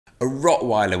A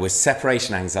Rottweiler with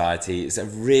separation anxiety is a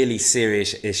really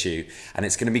serious issue and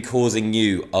it's going to be causing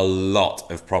you a lot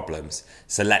of problems.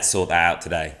 So let's sort that out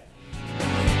today.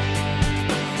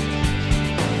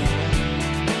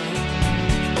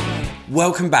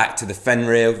 Welcome back to the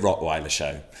Fenrir Rottweiler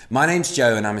Show. My name's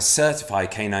Joe and I'm a certified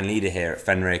canine leader here at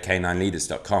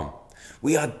FenrirCanineLeaders.com.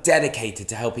 We are dedicated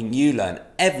to helping you learn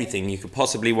everything you could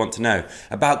possibly want to know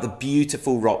about the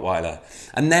beautiful Rottweiler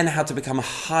and then how to become a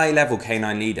high-level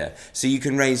canine leader so you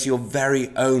can raise your very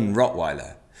own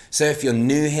Rottweiler. So if you're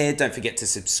new here, don't forget to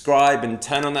subscribe and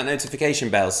turn on that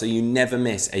notification bell so you never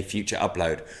miss a future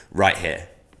upload right here.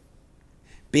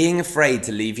 Being afraid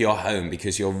to leave your home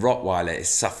because your Rottweiler is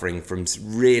suffering from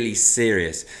really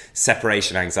serious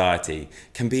separation anxiety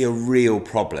can be a real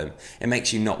problem. It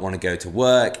makes you not want to go to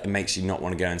work, it makes you not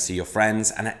want to go and see your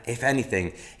friends, and if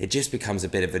anything, it just becomes a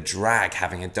bit of a drag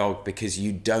having a dog because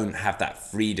you don't have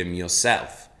that freedom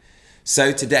yourself.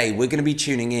 So today we're going to be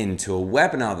tuning in to a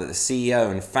webinar that the CEO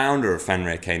and founder of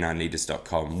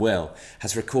FenrirCanineLeaders.com, Will,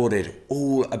 has recorded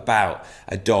all about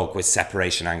a dog with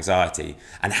separation anxiety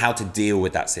and how to deal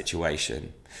with that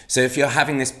situation. So if you're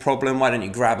having this problem, why don't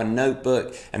you grab a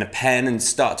notebook and a pen and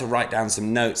start to write down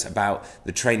some notes about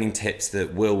the training tips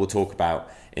that Will talk about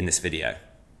in this video.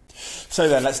 So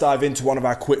then let's dive into one of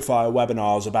our quickfire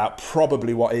webinars about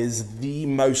probably what is the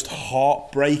most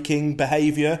heartbreaking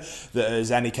behaviour that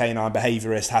as any canine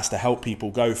behaviourist has to help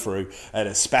people go through, and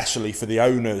especially for the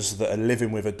owners that are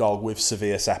living with a dog with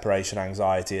severe separation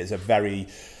anxiety. It's a very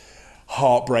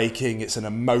heartbreaking, it's an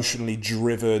emotionally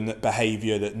driven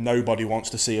behaviour that nobody wants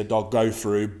to see a dog go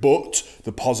through, but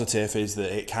the positive is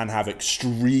that it can have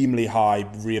extremely high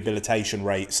rehabilitation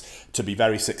rates to be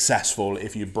very successful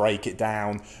if you break it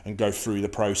down and go through the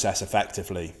process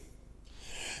effectively.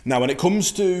 Now, when it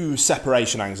comes to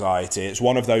separation anxiety, it's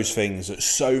one of those things that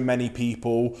so many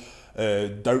people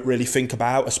don't really think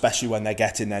about, especially when they're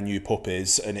getting their new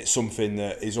puppies, and it's something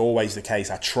that is always the case.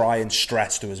 I try and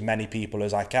stress to as many people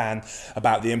as I can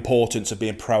about the importance of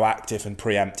being proactive and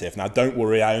preemptive. Now, don't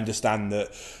worry, I understand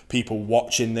that people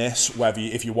watching this,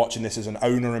 if you're watching this as an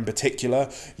owner in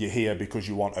particular, you're here because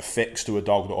you want a fix to a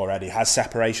dog that already has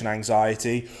separation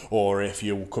anxiety, or if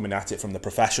you're coming at it from the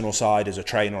professional side as a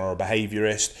trainer or a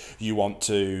behaviourist, you want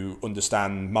to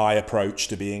understand my approach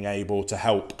to being able to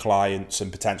help clients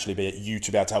and potentially be you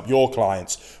to be able to help your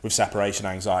clients with separation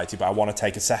anxiety. But I want to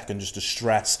take a second just to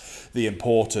stress the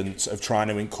importance of trying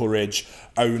to encourage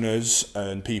owners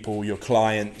and people, your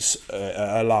clients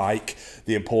alike,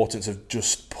 the importance of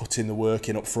just putting the work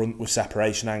in up front with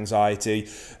separation anxiety.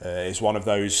 It's one of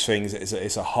those things,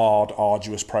 it's a hard,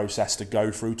 arduous process to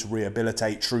go through to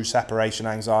rehabilitate true separation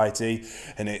anxiety,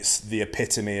 and it's the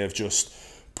epitome of just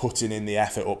putting in the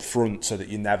effort up front so that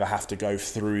you never have to go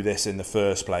through this in the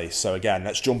first place. So again,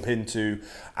 let's jump into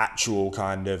actual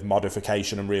kind of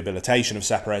modification and rehabilitation of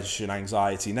separation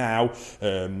anxiety now,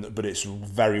 but it's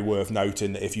very worth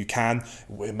noting that if you can,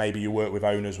 maybe you work with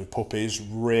owners with puppies,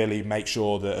 really make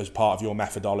sure that as part of your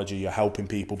methodology you're helping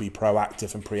people be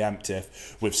proactive and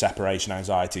preemptive with separation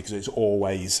anxiety, because it's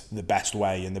always the best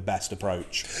way and the best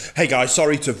approach. Hey guys,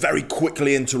 sorry to very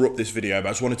quickly interrupt this video, but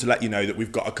I just wanted to let you know that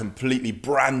we've got a completely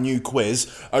brand new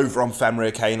quiz over on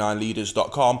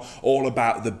FenrirCanineLeaders.com all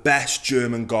about the best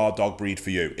German guard dog breed for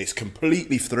you. It's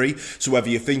completely free, so whether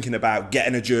you're thinking about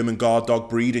getting a German guard dog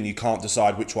breed and you can't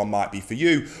decide which one might be for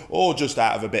you, or just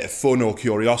out of a bit of fun or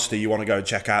curiosity you want to go and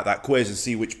check out that quiz and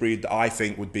see which breed that I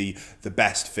think would be the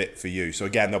best fit for you. So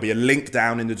again, there'll be a link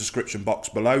down in the description box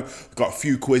below. We've got a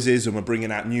few quizzes and we're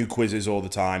bringing out new quizzes all the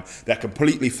time. They're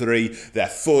completely free, they're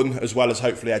fun, as well as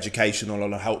hopefully educational,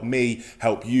 and will help me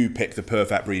help you pick the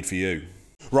perfect breed for you.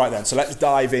 Right then, so let's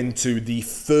dive into the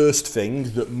first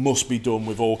thing that must be done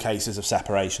with all cases of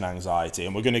separation anxiety,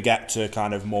 and we're going to get to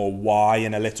kind of more why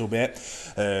in a little bit,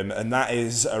 and that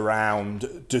is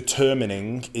around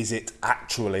determining, is it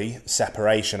actually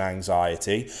separation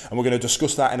anxiety? And we're going to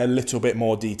discuss that in a little bit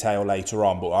more detail later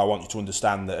on, but I want you to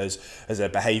understand that as a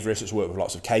behaviourist that's worked with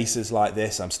lots of cases like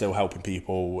this, I'm still helping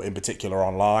people in particular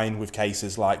online with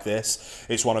cases like this.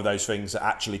 It's one of those things that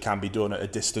actually can be done at a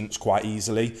distance quite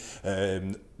easily,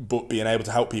 but being able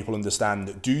to help people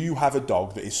understand, do you have a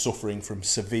dog that is suffering from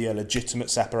severe legitimate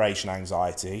separation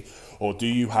anxiety, or do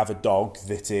you have a dog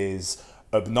that is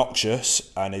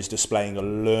obnoxious and is displaying a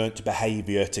learnt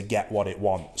behaviour to get what it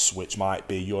wants, which might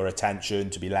be your attention,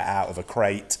 to be let out of a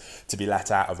crate, to be let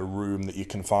out of a room that you're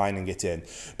confining it in.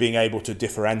 Being able to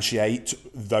differentiate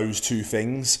those two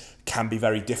things can be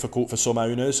very difficult for some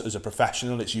owners. As a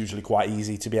professional, it's usually quite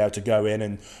easy to be able to go in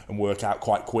and work out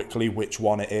quite quickly which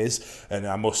one it is. And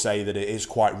I must say that it is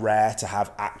quite rare to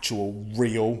have actual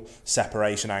real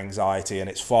separation anxiety, and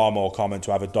it's far more common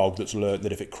to have a dog that's learnt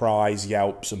that if it cries,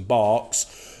 yelps and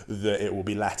barks, that it will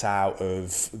be let out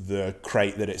of the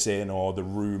crate that it's in or the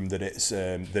room that it's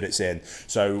in.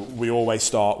 So we always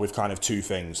start with kind of two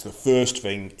things. The first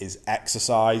thing is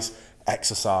exercise,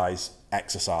 exercise,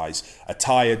 exercise. A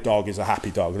tired dog is a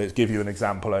happy dog. Let's give you an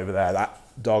example over there. That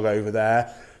dog over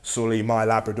there, Sully, my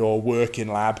Labrador, working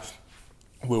lab,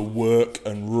 will work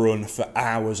and run for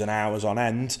hours and hours on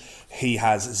end. He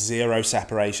has zero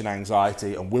separation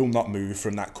anxiety and will not move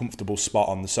from that comfortable spot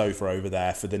on the sofa over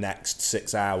there for the next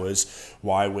 6 hours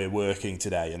while we're working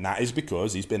today. And that is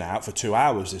because he's been out for 2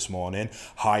 hours this morning,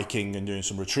 hiking and doing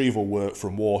some retrieval work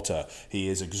from water. He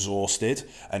is exhausted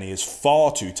and he is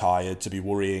far too tired to be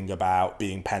worrying about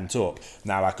being pent up.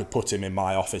 Now, I could put him in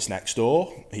my office next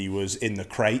door. He was in the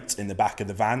crate in the back of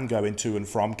the van going to and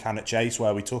from Cannock Chase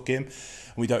where we took him.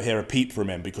 We don't hear a peep from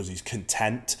him because he's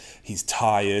content, he's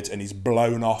tired, and he's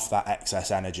blown off that excess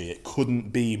energy. It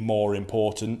couldn't be more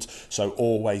important. So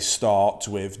always start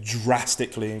with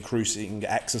drastically increasing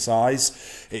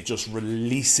exercise. It just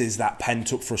releases that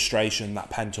pent-up frustration, that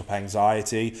pent-up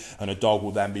anxiety, and a dog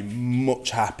will then be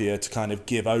much happier to kind of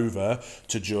give over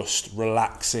to just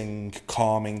relaxing,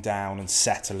 calming down, and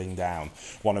settling down.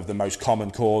 One of the most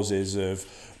common causes of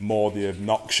more the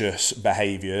obnoxious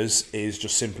behaviours is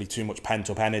just simply too much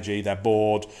pent-up energy. They're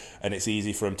bored and it's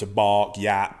easy for them to bark,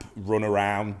 yap, run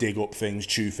around, dig up things,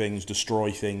 chew things, destroy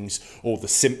things. All the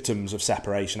symptoms of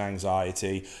separation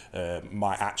anxiety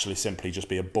might actually simply just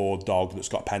be a bored dog that's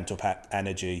got pent-up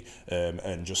energy,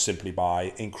 and just simply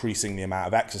by increasing the amount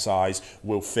of exercise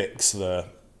will fix the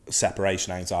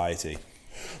separation anxiety.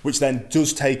 Which then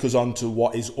does take us on to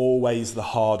what is always the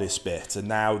hardest bit. And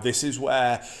now this is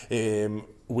where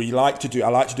I like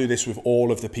to do this with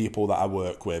all of the people that I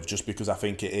work with, just because I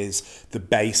think it is the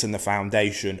base and the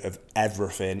foundation of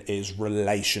everything is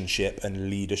relationship and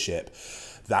leadership.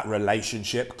 That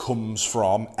relationship comes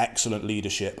from excellent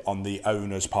leadership on the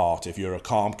owner's part. If you're a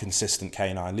calm, consistent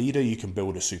canine leader, you can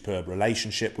build a superb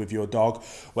relationship with your dog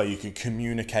where you can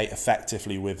communicate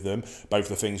effectively with them, both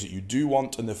the things that you do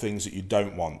want and the things that you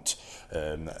don't want.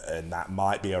 And that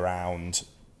might be around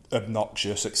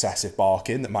obnoxious, excessive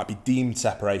barking that might be deemed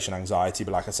separation anxiety,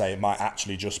 but like I say, it might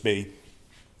actually just be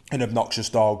an obnoxious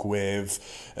dog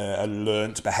with a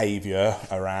learnt behaviour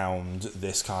around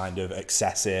this kind of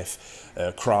excessive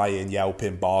crying,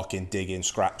 yelping, barking, digging,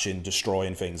 scratching,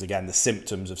 destroying things. Again, the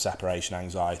symptoms of separation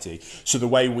anxiety. So the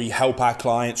way we help our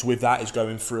clients with that is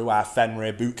going through our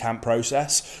Fenrir bootcamp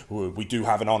process. We do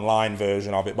have an online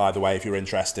version of it, by the way, if you're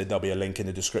interested. There'll be a link in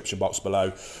the description box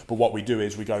below. But what we do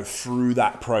is we go through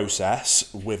that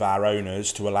process with our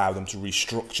owners to allow them to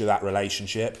restructure that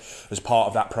relationship. As part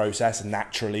of that process,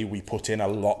 naturally, we put in a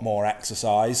lot more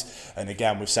exercise. And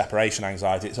again, with separation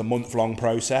anxiety, it's a month-long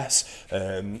process.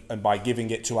 And by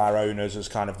giving it to our owners as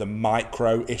kind of the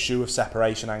micro issue of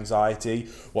separation anxiety,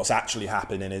 what's actually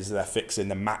happening is they're fixing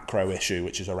the macro issue,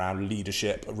 which is around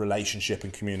leadership, relationship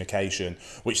and communication,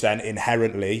 which then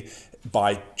inherently,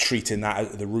 by treating that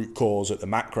at the root cause at the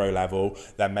macro level,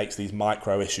 then makes these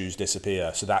micro issues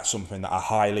disappear. So that's something that I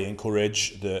highly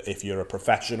encourage, that if you're a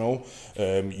professional,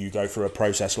 you go through a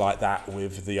process like that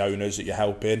with the owners that you're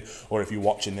helping, or if you're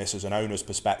watching this as an owner's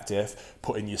perspective,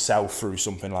 putting yourself through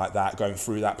something like that, going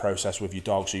through that process with your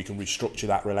dog so you can restructure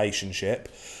that relationship.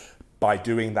 By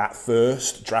doing that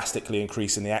first, drastically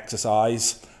increasing the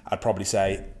exercise, I'd probably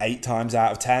say 8 times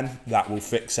out of 10, that will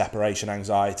fix separation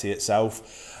anxiety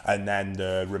itself. And then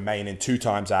the remaining 2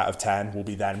 times out of 10 will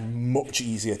be then much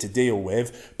easier to deal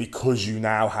with because you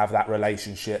now have that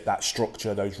relationship, that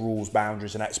structure, those rules,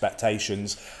 boundaries and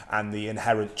expectations, and the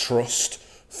inherent trust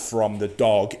from the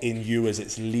dog in you as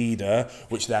its leader,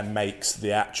 which then makes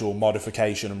the actual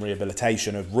modification and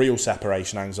rehabilitation of real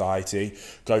separation anxiety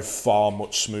go far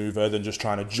much smoother than just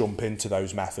trying to jump into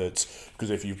those methods.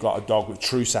 Because if you've got a dog with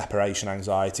true separation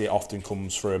anxiety, it often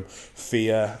comes from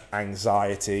fear,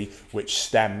 anxiety, which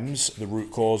stems, the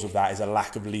root cause of that is a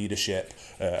lack of leadership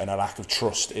and a lack of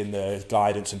trust in the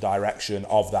guidance and direction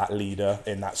of that leader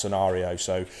in that scenario.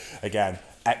 So again,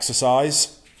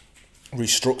 exercise,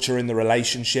 restructuring the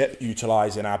relationship,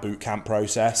 utilising our boot camp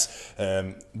process,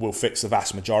 will fix the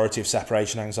vast majority of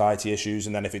separation anxiety issues.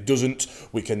 And then if it doesn't,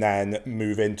 we can then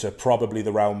move into probably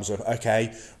the realms of,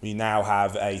 okay, we now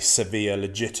have a severe,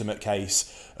 legitimate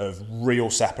case of real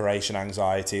separation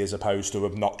anxiety as opposed to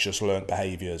obnoxious learnt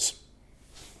behaviours.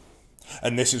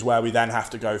 And this is where we then have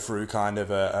to go through kind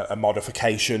of a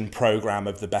modification program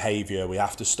of the behavior. We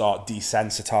have to start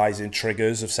desensitizing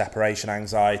triggers of separation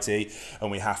anxiety,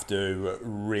 and we have to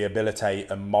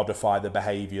rehabilitate and modify the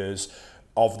behaviors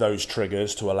of those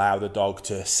triggers to allow the dog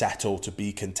to settle, to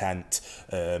be content,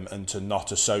 and to not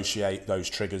associate those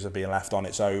triggers of being left on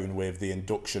its own with the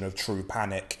induction of true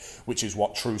panic, which is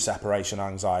what true separation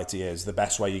anxiety is. The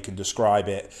best way you can describe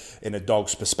it in a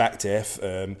dog's perspective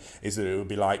is that it would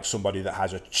be like somebody that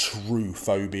has a true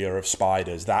phobia of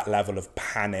spiders. That level of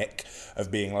panic of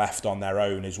being left on their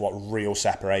own is what real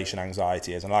separation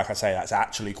anxiety is. And like I say, that's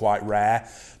actually quite rare.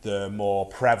 The more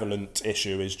prevalent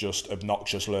issue is just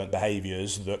obnoxious learnt behaviours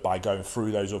that by going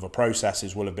through those other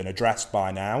processes will have been addressed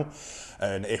by now.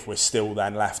 And if we're still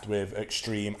then left with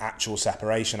extreme actual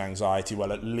separation anxiety,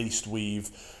 well, at least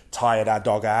we've tired our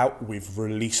dog out, we've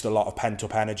released a lot of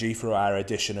pent-up energy through our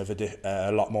addition of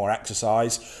a lot more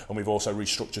exercise, and we've also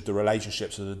restructured the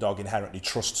relationship so the dog inherently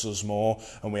trusts us more,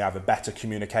 and we have a better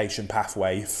communication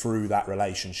pathway through that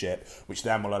relationship, which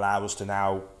then will allow us to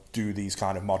now do these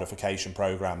kind of modification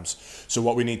programs. So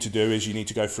what we need to do is you need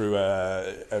to go through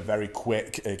a very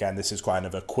quick, again, this is kind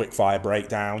of a quick fire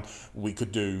breakdown. We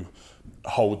could do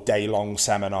whole day-long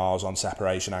seminars on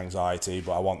separation anxiety,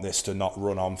 but I want this to not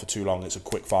run on for too long. It's a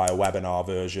quick fire webinar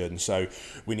version. So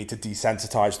we need to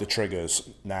desensitize the triggers.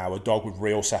 Now, a dog with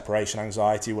real separation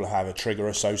anxiety will have a trigger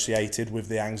associated with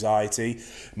the anxiety.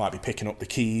 It might be picking up the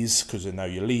keys because they know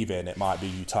you're leaving. It might be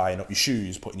you tying up your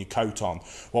shoes, putting your coat on.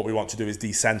 What we want to do is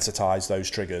desensitize those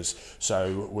triggers.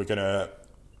 So we're going to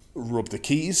rub the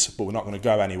keys, but we're not going to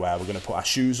go anywhere. We're going to put our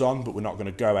shoes on, but we're not going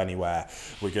to go anywhere.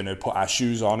 We're going to put our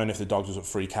shoes on, and if the dog doesn't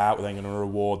freak out, we're then going to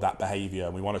reward that behavior.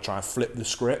 And we want to try and flip the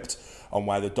script on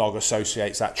where the dog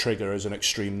associates that trigger as an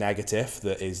extreme negative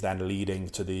that is then leading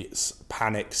to the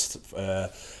panicked,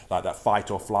 like that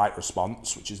fight or flight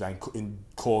response, which is then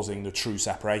causing the true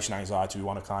separation anxiety. We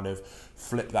want to kind of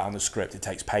flip that on the script. It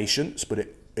takes patience, but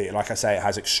it, like I say, it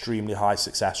has extremely high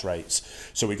success rates.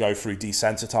 So we go through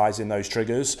desensitizing those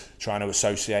triggers, trying to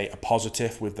associate a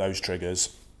positive with those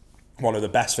triggers. One of the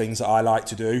best things that I like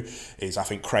to do is, I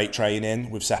think crate training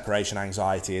with separation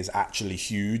anxiety is actually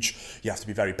huge. You have to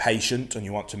be very patient, and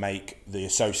you want to make the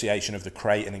association of the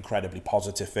crate an incredibly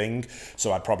positive thing.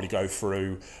 So I'd probably go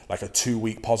through like a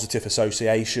 2-week positive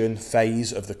association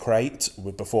phase of the crate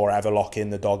before I ever lock in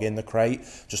the dog in the crate,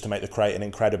 just to make the crate an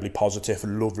incredibly positive,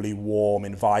 lovely, warm,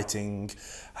 inviting,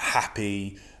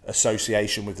 happy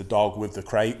association with the dog, with the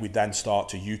crate. We then start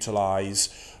to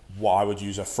utilize what I would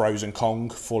use a frozen Kong,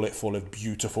 fill it full of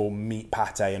beautiful meat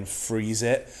pate and freeze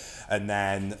it. And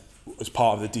then as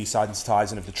part of the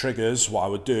desensitizing of the triggers, what I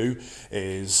would do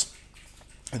is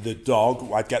I'd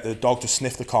get the dog to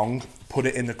sniff the Kong, put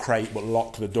it in the crate, but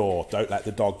lock the door. Don't let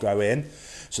the dog go in.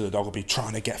 So the dog will be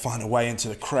trying to find a way into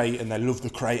the crate, and they love the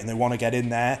crate and they want to get in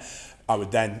there. I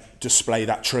would then display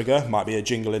that trigger. It might be a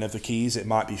jingling of the keys. It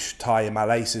might be tying my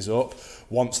laces up.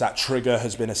 Once that trigger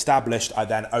has been established, I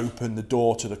then open the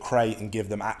door to the crate and give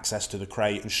them access to the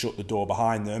crate and shut the door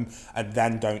behind them, and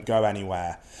then don't go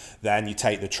anywhere. Then you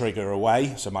take the trigger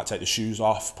away. So I might take the shoes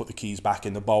off, put the keys back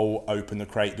in the bowl, open the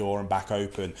crate door and back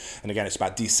open. And again, it's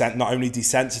about not only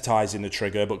desensitizing the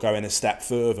trigger, but going a step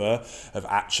further of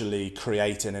actually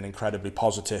creating an incredibly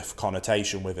positive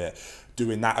connotation with it.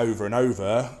 Doing that over and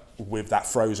over with that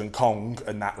frozen Kong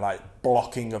and that like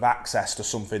blocking of access to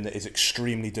something that is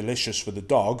extremely delicious for the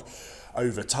dog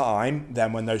over time,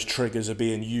 then when those triggers are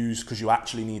being used because you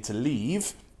actually need to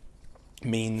leave,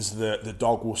 means that the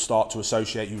dog will start to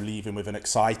associate you leaving with an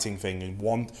exciting thing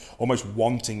and almost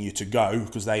wanting you to go,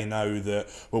 because they know that,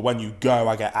 well, when you go,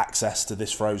 I get access to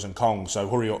this frozen Kong, so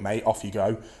hurry up, mate, off you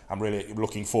go. I'm really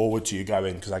looking forward to you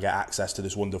going because I get access to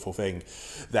this wonderful thing.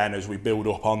 Then as we build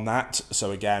up on that,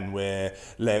 so again, we're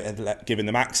giving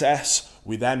them access,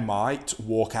 we then might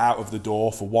walk out of the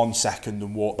door for 1 second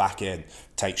and walk back in,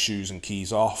 take shoes and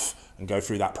keys off, and go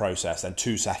through that process, then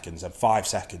 2 seconds, and 5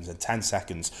 seconds, and 10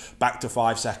 seconds, back to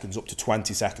 5 seconds, up to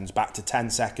 20 seconds, back to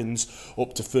 10 seconds,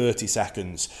 up to 30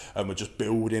 seconds, and we're just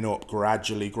building up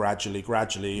gradually,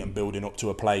 and building up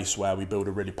to a place where we build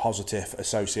a really positive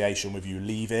association with you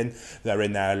leaving. They're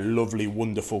in their lovely,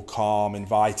 wonderful, calm,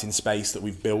 inviting space that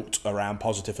we've built around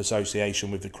positive association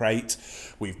with the crate.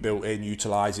 We've built in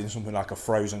utilising something like a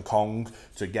frozen Kong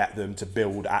to get them to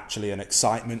build actually an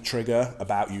excitement trigger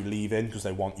about you leaving because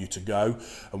they want you to go. go.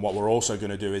 And what we're also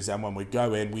going to do is then when we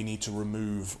go in, we need to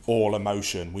remove all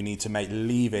emotion. We need to make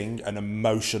leaving an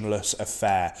emotionless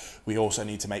affair. We also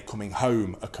need to make coming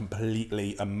home a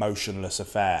completely emotionless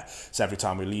affair. So every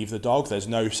time we leave the dog, there's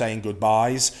no saying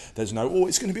goodbyes. There's no, oh,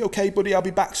 it's going to be okay, buddy, I'll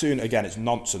be back soon. Again, it's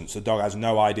nonsense. The dog has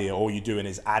no idea. All you're doing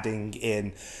is adding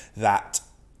in that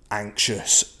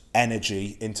anxious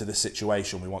energy into the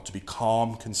situation. We want to be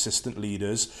calm, consistent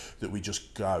leaders that we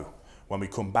just go. When we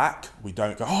come back, we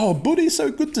don't go, oh, buddy, so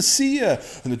good to see you.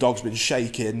 And the dog's been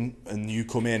shaking and you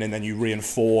come in and then you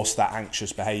reinforce that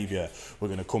anxious behavior. We're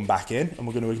going to come back in and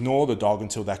we're going to ignore the dog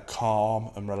until they're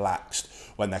calm and relaxed.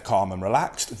 When they're calm and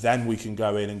relaxed, then we can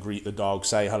go in and greet the dog,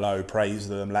 say hello, praise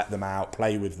them, let them out,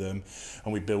 play with them.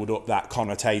 And we build up that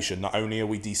connotation. Not only are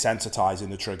we desensitizing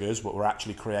the triggers, but we're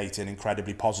actually creating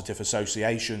incredibly positive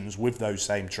associations with those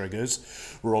same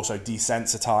triggers. We're also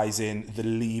desensitizing the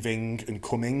leaving and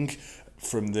coming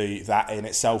from that in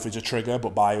itself is a trigger,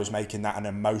 but by us making that an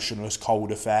emotionless,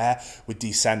 cold affair, we're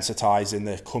desensitizing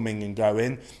the coming and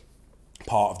going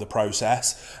part of the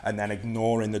process, and then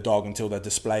ignoring the dog until they're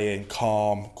displaying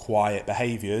calm, quiet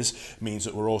behaviors means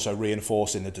that we're also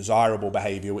reinforcing the desirable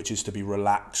behavior, which is to be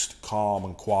relaxed, calm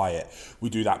and quiet.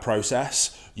 We do that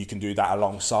process. You can do that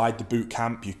alongside the boot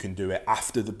camp. You can do it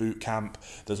after the boot camp.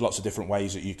 There's lots of different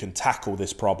ways that you can tackle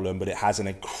this problem, but it has an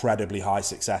incredibly high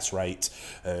success rate,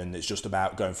 and it's just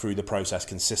about going through the process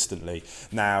consistently.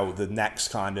 Now, the next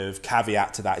kind of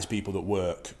caveat to that is people that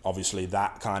work. Obviously,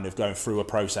 that kind of going through a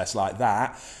process like that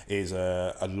is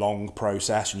a long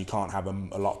process, and you can't have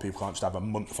a lot of people can't just have a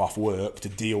month off work to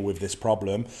deal with this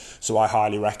problem. So I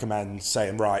highly recommend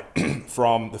saying, right,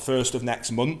 from the 1st of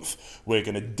next month, we're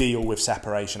going to deal with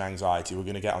separation anxiety. We're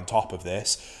going to get on top of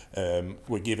this.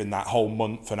 We're given that whole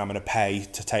month, and I'm going to pay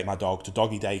to take my dog to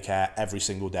doggy daycare every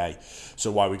single day. So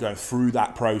while we're going through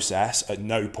that process, at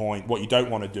no point, what you don't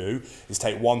want to do is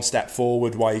take one step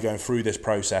forward while you're going through this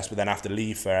process, but then have to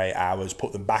leave for 8 hours,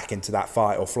 put them back into that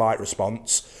fight or flight response,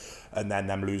 and then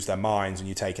them lose their minds, and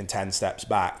you're taking 10 steps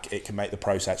back. It can make the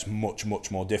process much,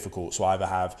 much more difficult. So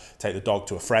either take the dog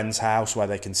to a friend's house where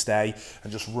they can stay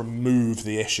and just remove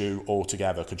the issue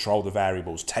altogether, control the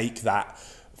variables, take that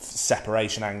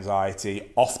separation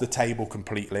anxiety off the table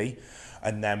completely,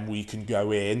 and then we can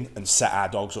go in and set our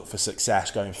dogs up for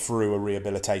success going through a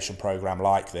rehabilitation program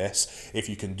like this. If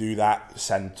you can do that,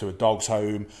 send to a dog's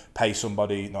home, pay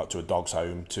somebody, not to a dog's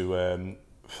home, to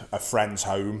a friend's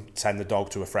home, send the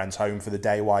dog to a friend's home for the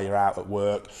day while you're out at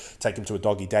work, take them to a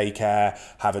doggy daycare,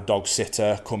 have a dog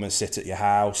sitter come and sit at your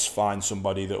house, find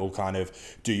somebody that will kind of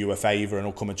do you a favour and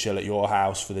will come and chill at your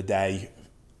house for the day,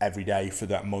 every day for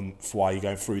that month while you're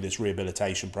going through this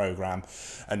rehabilitation program.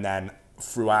 And then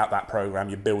throughout that program,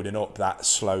 you're building up that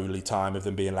slowly time of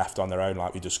them being left on their own,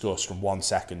 like we discussed, from 1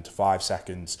 second to 5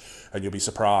 seconds. And you'll be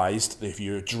surprised if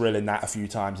you're drilling that a few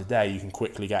times a day, you can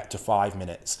quickly get to 5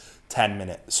 minutes, 10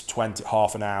 minutes, 20,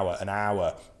 half an hour, an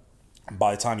hour. And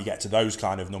by the time you get to those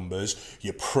kind of numbers,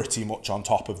 you're pretty much on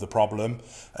top of the problem.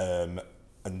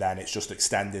 And then it's just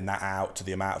extending that out to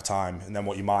the amount of time. And then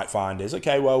what you might find is,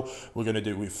 okay, well,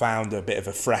 we've found a bit of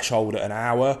a threshold at an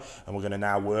hour, and we're going to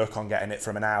now work on getting it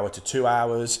from an hour to 2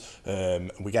 hours.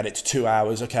 We get it to 2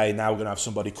 hours. Okay, now we're going to have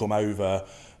somebody come over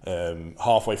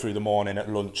halfway through the morning at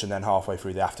lunch and then halfway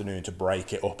through the afternoon to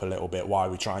break it up a little bit while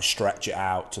we try and stretch it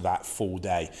out to that full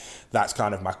day. That's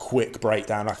kind of my quick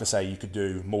breakdown. Like I say, you could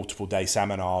do multiple day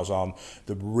seminars on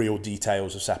the real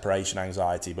details of separation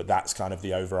anxiety, but that's kind of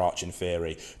the overarching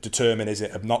theory. Determine, is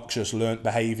it obnoxious learnt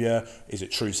behavior? Is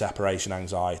it true separation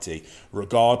anxiety?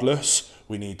 Regardless,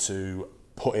 we need to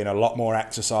put in a lot more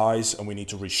exercise and we need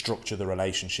to restructure the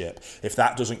relationship. If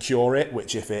that doesn't cure it,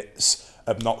 which if it's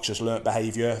obnoxious learnt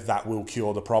behavior, that will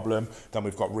cure the problem, then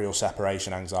we've got real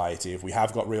separation anxiety. If we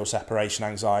have got real separation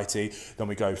anxiety, then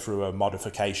we go through a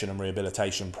modification and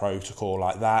rehabilitation protocol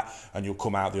like that, and you'll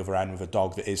come out the other end with a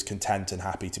dog that is content and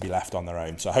happy to be left on their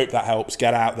own. So I hope that helps.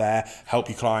 Get out there, help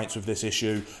your clients with this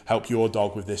issue, help your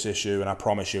dog with this issue, and I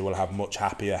promise you we'll have much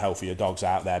happier, healthier dogs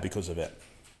out there because of it.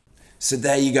 So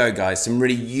there you go, guys, some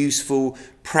really useful,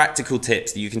 practical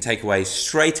tips that you can take away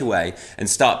straight away and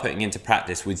start putting into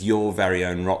practice with your very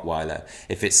own Rottweiler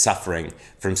if it's suffering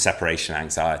from separation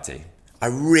anxiety. I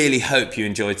really hope you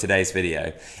enjoyed today's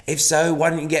video. If so,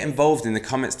 why don't you get involved in the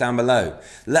comments down below?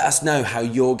 Let us know how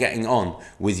you're getting on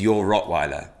with your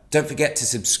Rottweiler. Don't forget to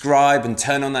subscribe and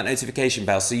turn on that notification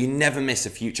bell so you never miss a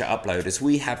future upload, as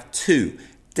we have 2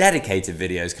 dedicated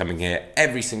videos coming here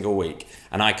every single week,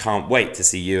 and I can't wait to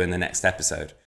see you in the next episode.